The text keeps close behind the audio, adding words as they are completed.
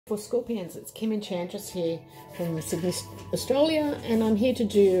for Scorpions. It's Kim Enchantress here from Sydney, Australia, and I'm here to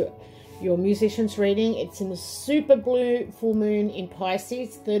do your musician's reading. It's in the super blue full moon in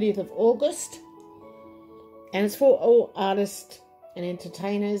Pisces, 30th of August, and it's for all artists and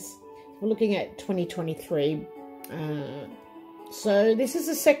entertainers. We're looking at 2023. So this is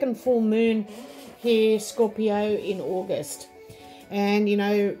the second full moon here, Scorpio, in August. And, you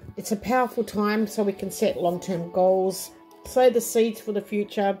know, it's a powerful time so we can set long-term goals, sow the seeds for the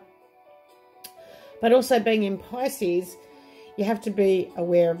future. But also being in Pisces, you have to be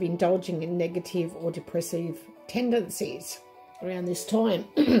aware of indulging in negative or depressive tendencies around this time.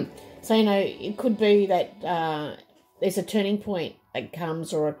 So, you know, it could be that there's a turning point that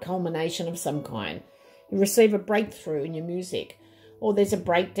comes, or a culmination of some kind. You receive a breakthrough in your music, or there's a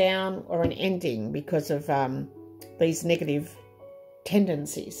breakdown or an ending because of these negative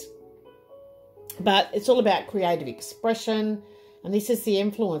tendencies. But it's all about creative expression, and this is the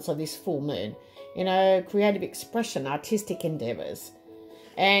influence of this full moon. You know, creative expression, artistic endeavors.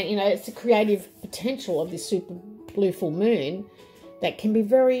 And, you know, it's the creative potential of this super blue full moon that can be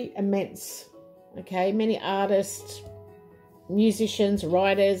very immense. Okay, many artists, musicians,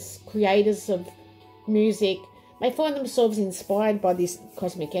 writers, creators of music may find themselves inspired by this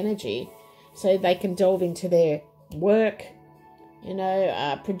cosmic energy, so they can delve into their work, you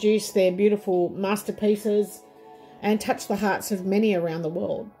know, produce their beautiful masterpieces and touch the hearts of many around the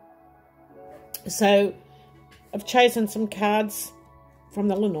world. So I've chosen some cards from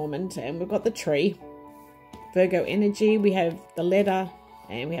the Lenormand, and we've got the tree, Virgo energy, we have the letter,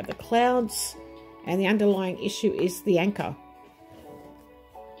 and we have the clouds, and the underlying issue is the anchor.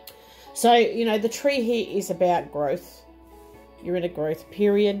 So, you know, the tree here is about growth. You're in a growth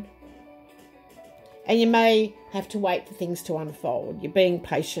period, and you may have to wait for things to unfold. You're being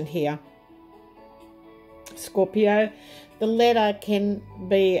patient here, Scorpio. The letter can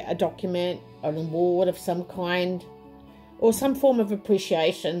be a document, an award of some kind, or some form of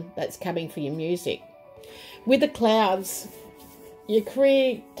appreciation that's coming for your music. With the clouds, your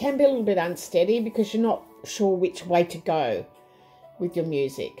career can be a little bit unsteady because you're not sure which way to go with your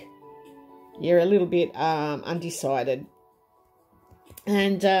music. You're a little bit undecided.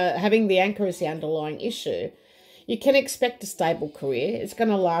 And having the anchor as the underlying issue, you can expect a stable career. It's going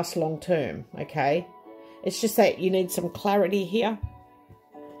to last long term, okay? It's just that you need some clarity here.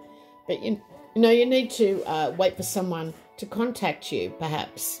 But, you know, you need to wait for someone to contact you,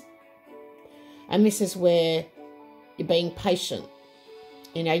 perhaps. And this is where you're being patient.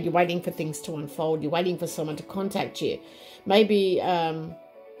 You know, you're waiting for things to unfold. You're waiting for someone to contact you. Maybe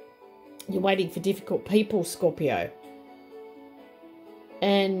you're waiting for difficult people, Scorpio.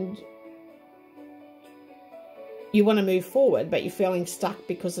 And you want to move forward, but you're feeling stuck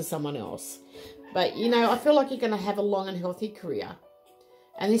because of someone else. But, you know, I feel like you're going to have a long and healthy career.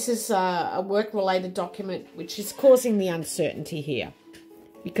 And this is a work-related document which is causing the uncertainty here,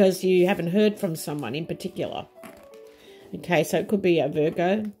 because you haven't heard from someone in particular. Okay, so it could be a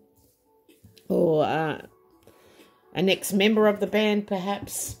Virgo, or an ex-member of the band,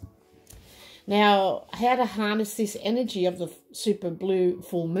 perhaps. Now, how to harness this energy of the super blue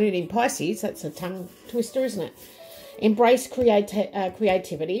full moon in Pisces, that's a tongue twister, isn't it? Embrace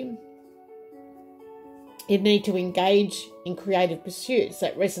creativity. You need to engage in creative pursuits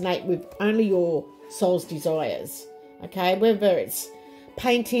that resonate with only your soul's desires. Okay, whether it's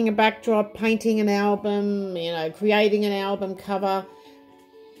painting a backdrop, painting an album, you know, creating an album cover,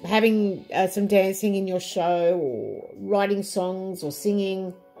 having some dancing in your show, or writing songs or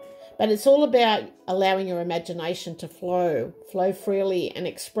singing. But it's all about allowing your imagination to flow freely and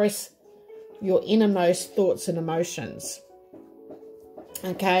express your innermost thoughts and emotions.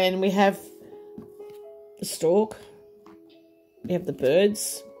 Okay, and we have the stork, we have the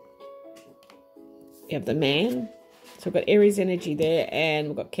birds, we have the man. So we've got Aries energy there, and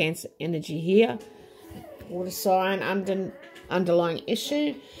we've got Cancer energy here. Water sign, underlying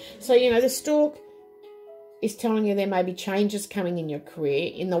issue. So, you know, the stork is telling you there may be changes coming in your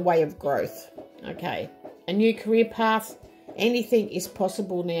career in the way of growth. Okay, a new career path, anything is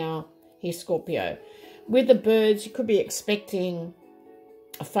possible now here, Scorpio. With the birds, you could be expecting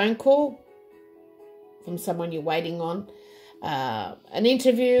a phone call from someone you're waiting on, an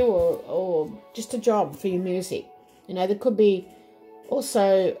interview, or just a job for your music. You know, there could be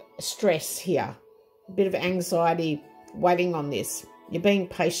also stress here, a bit of anxiety waiting on this. You're being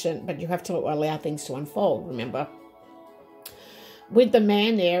patient, but you have to allow things to unfold, remember. With the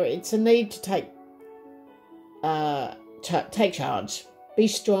man there, it's a need to take charge. Be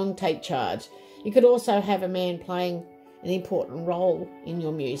strong, take charge. You could also have a man playing an important role in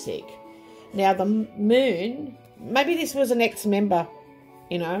your music. Now, the moon, maybe this was an ex-member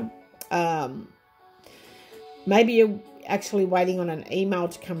you know. Maybe you're actually waiting on an email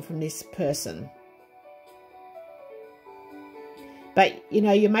to come from this person. But, you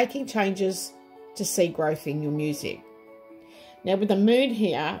know, you're making changes to see growth in your music. Now, with the moon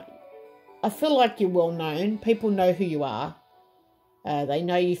here, I feel like you're well known. People know who you are. They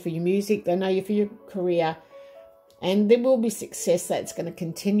know you for your music. They know you for your career. And there will be success that's going to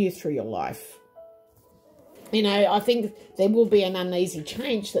continue through your life. You know, I think there will be an uneasy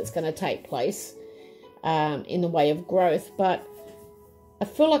change that's going to take place in the way of growth. But I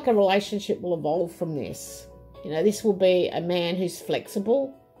feel like a relationship will evolve from this. You know, this will be a man who's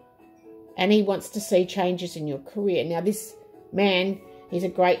flexible and he wants to see changes in your career. Now, this man, he's a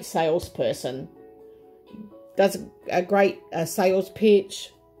great salesperson, does a great sales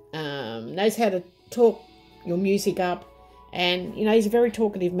pitch, knows how to talk your music up, and, you know, he's a very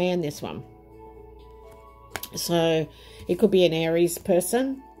talkative man, this one. So, it could be an Aries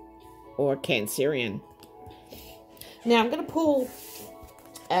person or a Cancerian. Now, I'm going to pull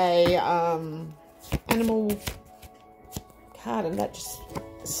a animal card, and that just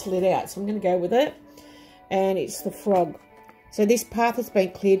slid out, so I'm going to go with it, and it's the frog. So this path has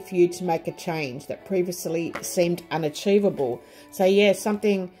been cleared for you to make a change that previously seemed unachievable. So yeah,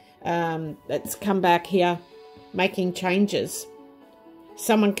 something that's come back here, making changes,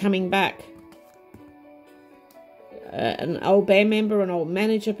 someone coming back, an old band member, an old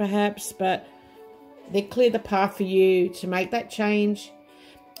manager perhaps, but they clear the path for you to make that change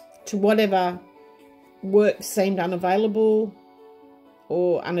to whatever work seemed unavailable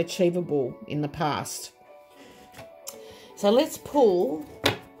or unachievable in the past. So let's pull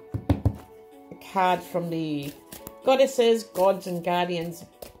a card from the Goddesses, Gods and Guardians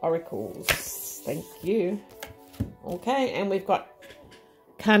Oracles. Thank you. Okay, and we've got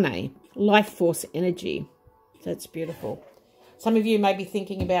Kane, Life Force Energy. That's beautiful. Some of you may be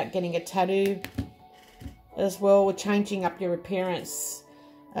thinking about getting a tattoo as well, or changing up your appearance.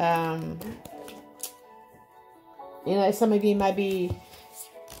 You know, some of you may be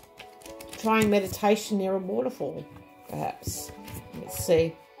trying meditation near a waterfall, perhaps. Let's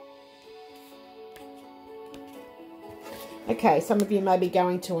see. Okay, some of you may be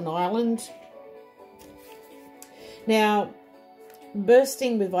going to an island. Now,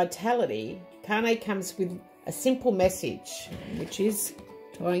 bursting with vitality, Kane comes with a simple message, which is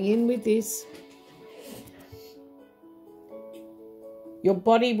tying in with this. Your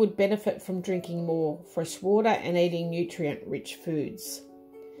body would benefit from drinking more fresh water and eating nutrient-rich foods.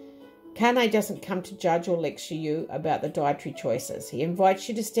 Kane doesn't come to judge or lecture you about the dietary choices. He invites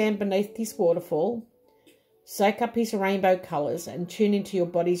you to stand beneath this waterfall, soak up his rainbow colours, and tune into your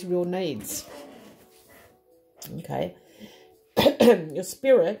body's real needs. Okay. Your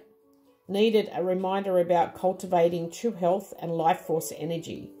spirit needed a reminder about cultivating true health and life force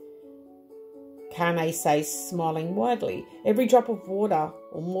energy. Kane says, smiling widely, every drop of water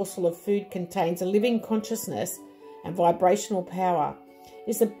or morsel of food contains a living consciousness and vibrational power.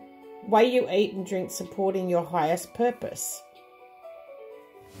 Is the way you eat and drink supporting your highest purpose?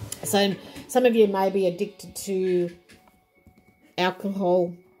 So some of you may be addicted to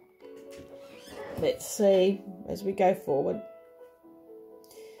alcohol. Let's see as we go forward.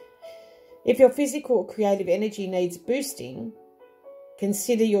 If your physical or creative energy needs boosting,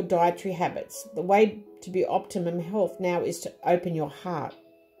 consider your dietary habits. The way to be optimum health now is to open your heart.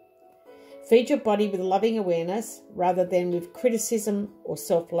 Feed your body with loving awareness rather than with criticism or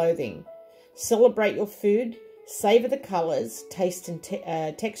self-loathing. Celebrate your food. Savour the colours, taste and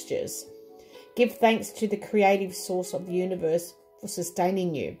textures. Give thanks to the creative source of the universe for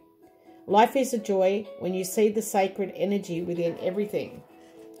sustaining you. Life is a joy when you see the sacred energy within everything.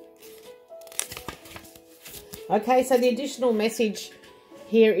 Okay, so the additional message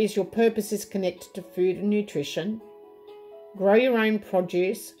here is your purpose is connected to food and nutrition. Grow your own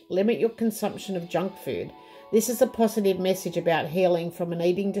produce. Limit your consumption of junk food. This is a positive message about healing from an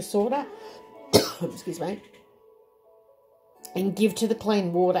eating disorder. Excuse me. And give to the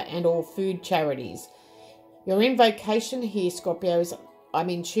clean water and all food charities. Your invocation here, Scorpio, is I'm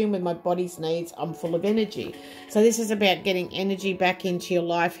in tune with my body's needs. I'm full of energy. So this is about getting energy back into your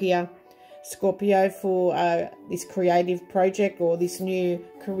life here, Scorpio, for this creative project or this new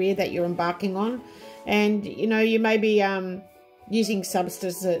career that you're embarking on. And, you know, you may be using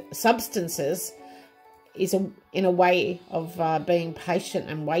substances is in a way of being patient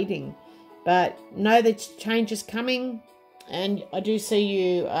and waiting. But know that change is coming. And I do see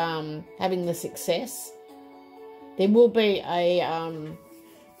you having the success. There will be a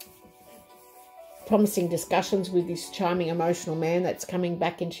promising discussions with this charming emotional man that's coming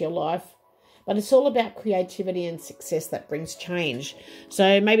back into your life. But it's all about creativity and success that brings change.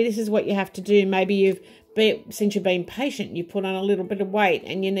 So maybe this is what you have to do. Maybe since you've been patient, you put on a little bit of weight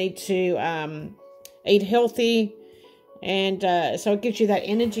and you need to eat healthy. And so it gives you that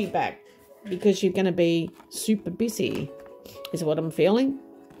energy back because you're going to be super busy, is what I'm feeling.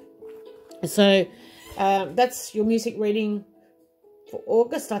 So that's your music reading for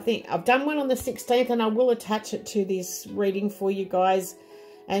August. I think I've done one on the 16th and I will attach it to this reading for you guys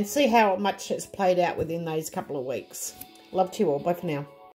and see how much it's played out within those couple of weeks. Love to you all. Bye for now.